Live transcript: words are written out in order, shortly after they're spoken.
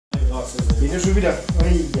Bin ja schon wieder.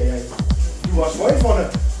 Du warst voll vorne.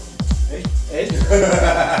 Echt? Echt?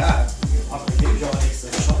 Ach, da gebe ich aber nichts,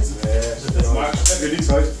 das ist scheiße. Das mag ich für nichts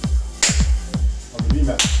heute. Aber nie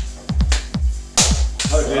mehr.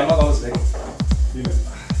 Also, der macht alles weg. Nie mehr.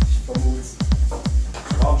 Ich vermute es.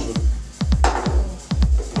 Warm schon.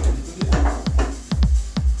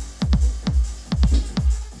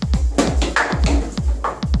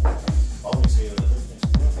 Auch nichts mehr, oder?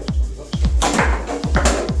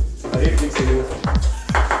 Da hebt nichts hier.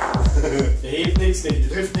 Der hebt nichts, der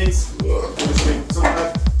trifft nichts. Deswegen so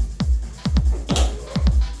knapp.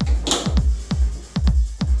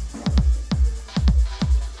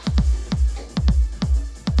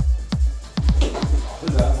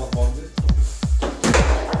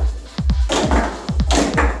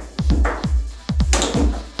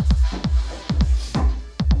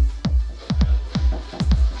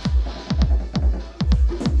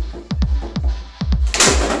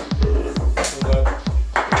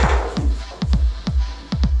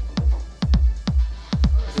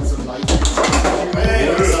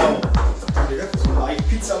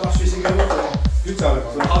 Gibt's alle.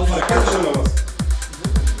 So ein halber Kette schon noch was.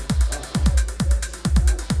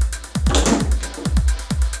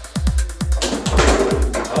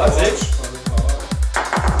 Ah, selbst.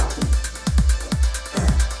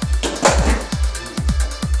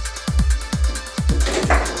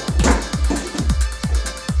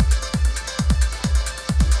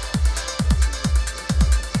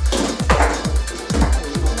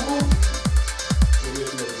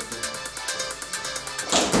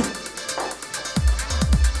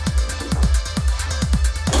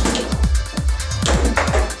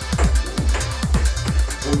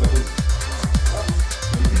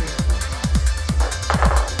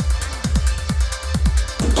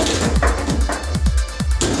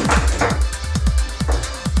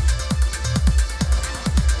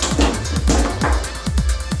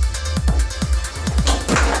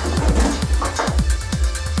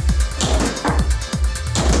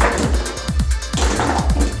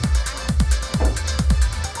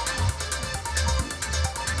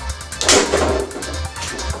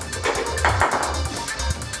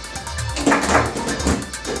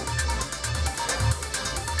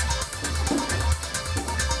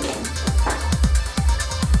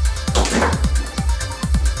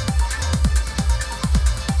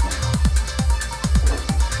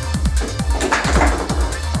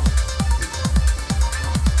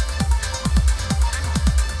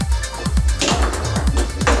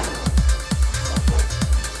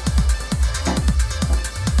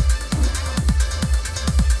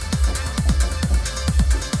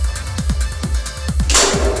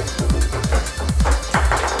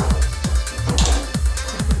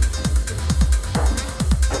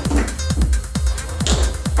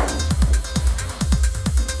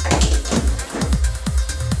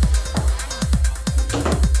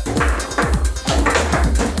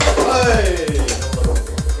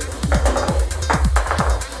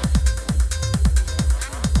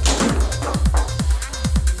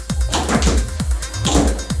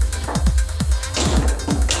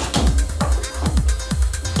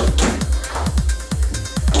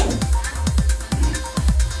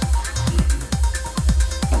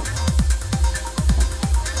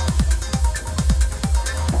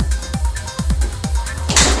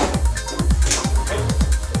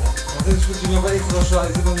 Das wird mir aber extra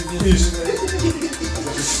scheiße, wenn ich mir Ich.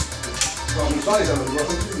 War schon scheiße, aber du warst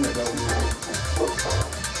schon diesen nicht, glaube ich.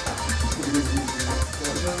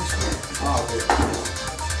 Ah, okay.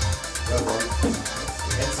 Ja, dann.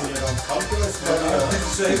 Hättest du ja ganz kalt gelassen, weil das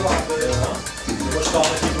ist ja egal. du hast gar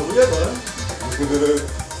nicht ignoriert, oder? Ich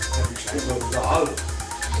bin total.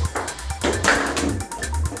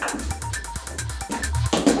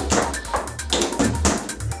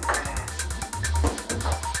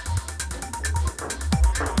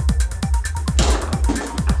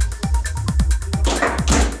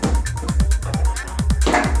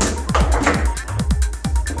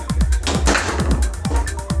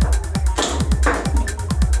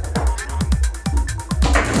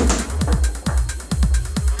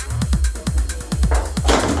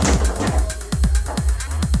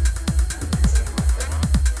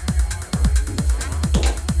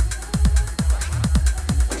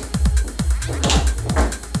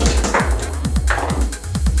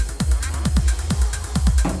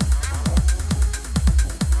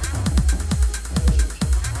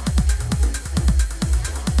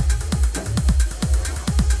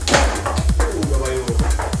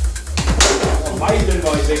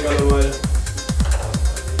 Meilenweit weg, Alter.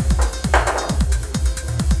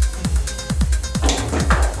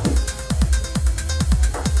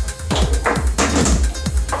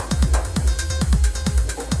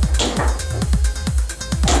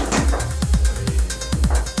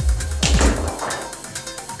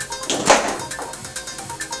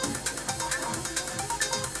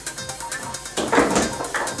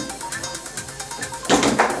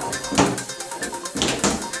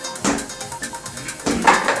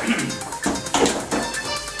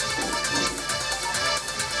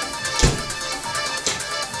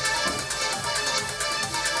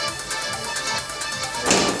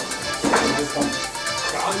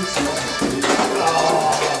 gar nichts machen.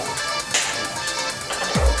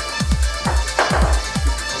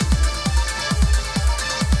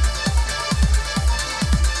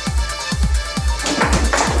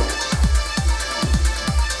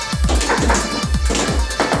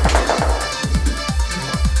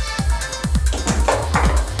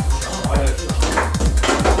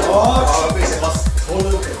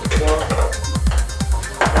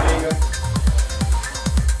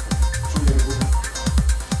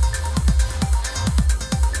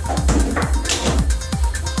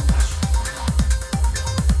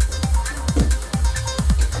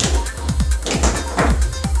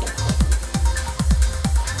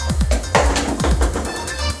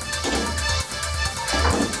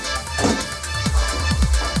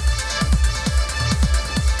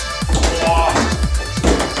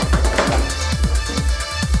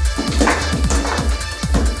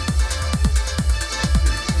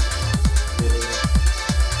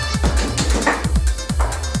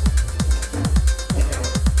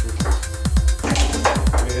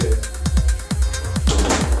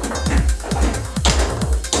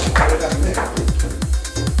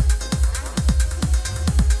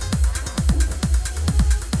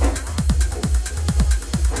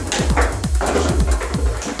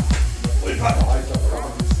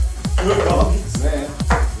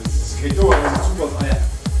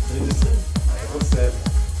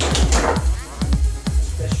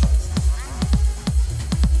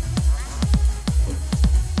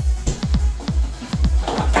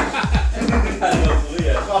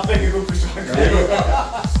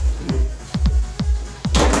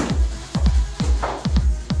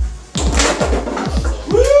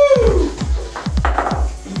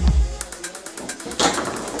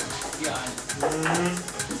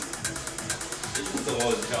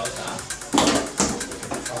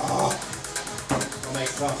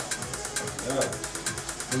 Ja,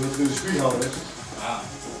 du musst das Spiel haben, nicht? Ah.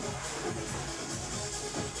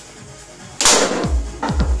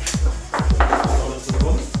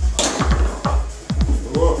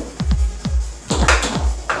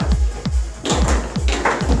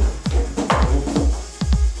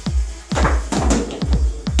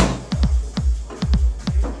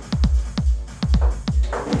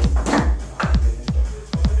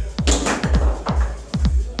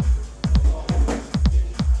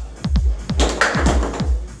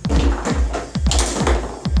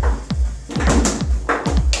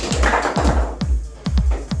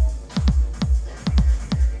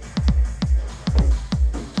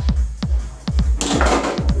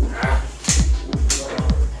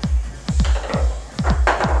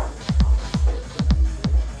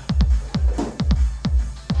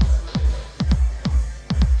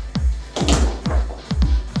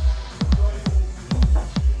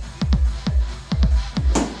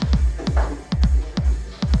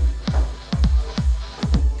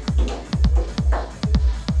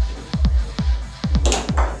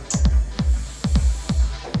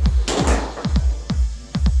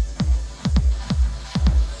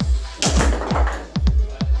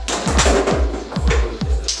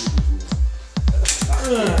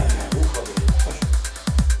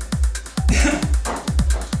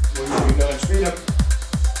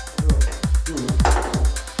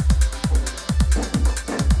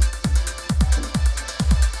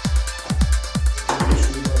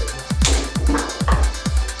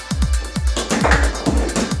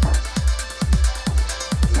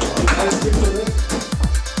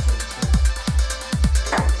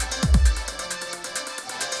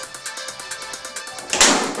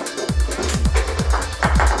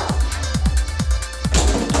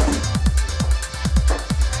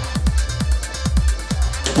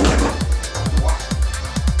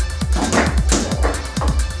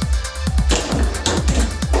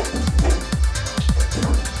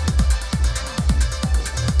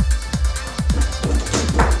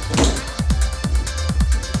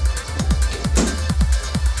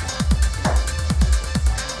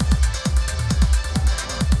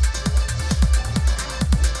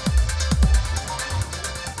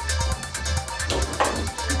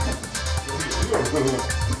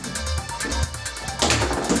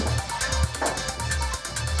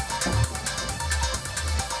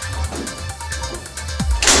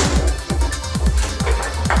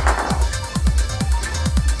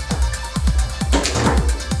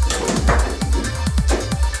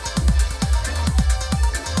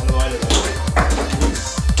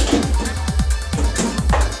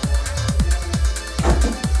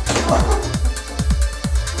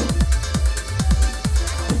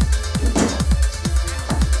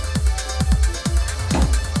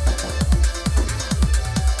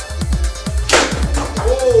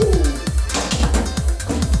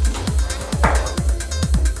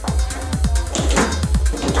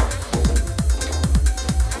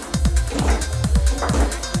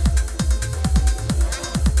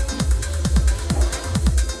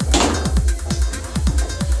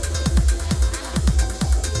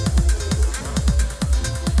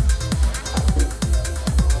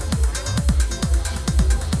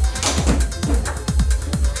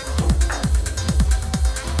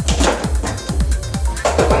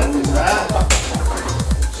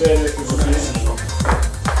 Stelle für so viel.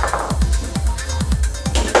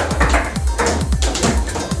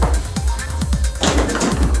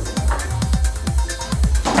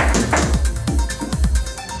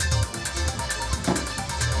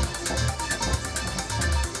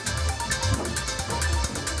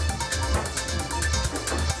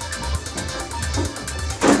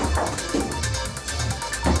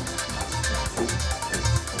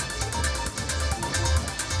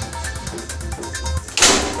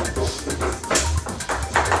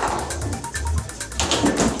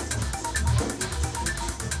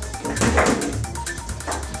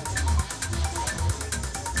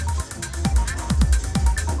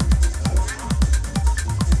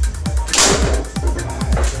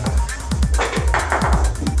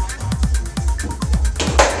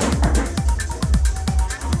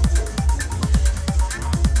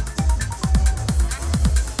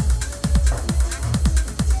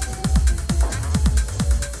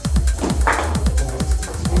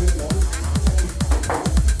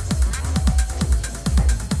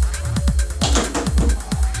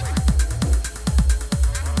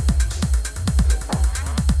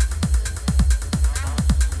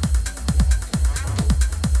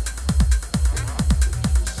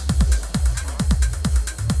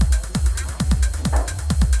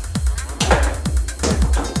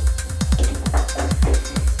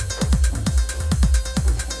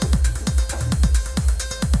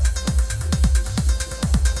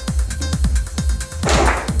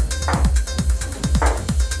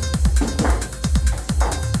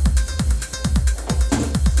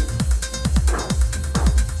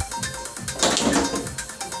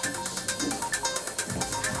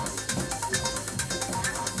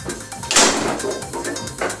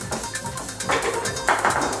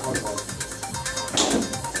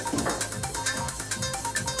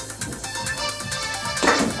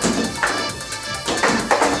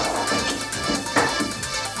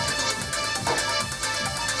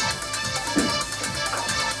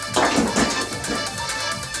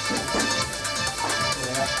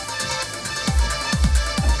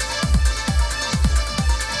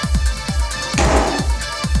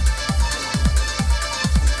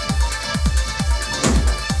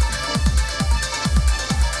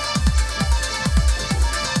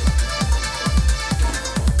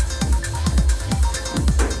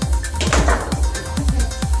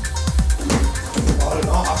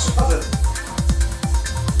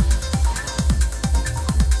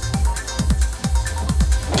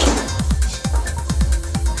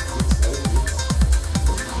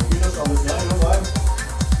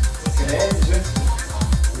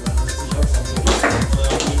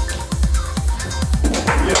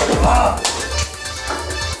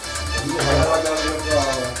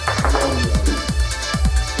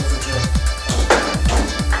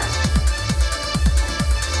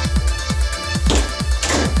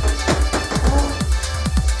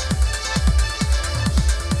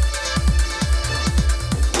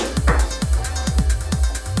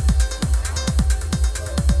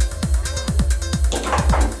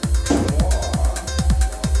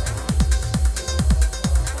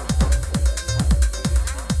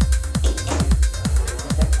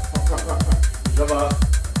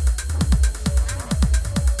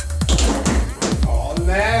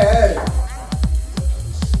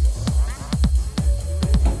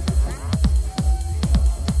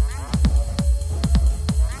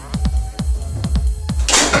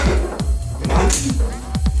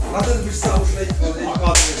 Warte, du bist sau schlecht von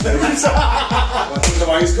Ich kann nicht. Was ist denn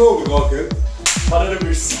eigentlich gekommen, gell? Warte, du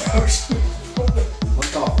bist so schlecht.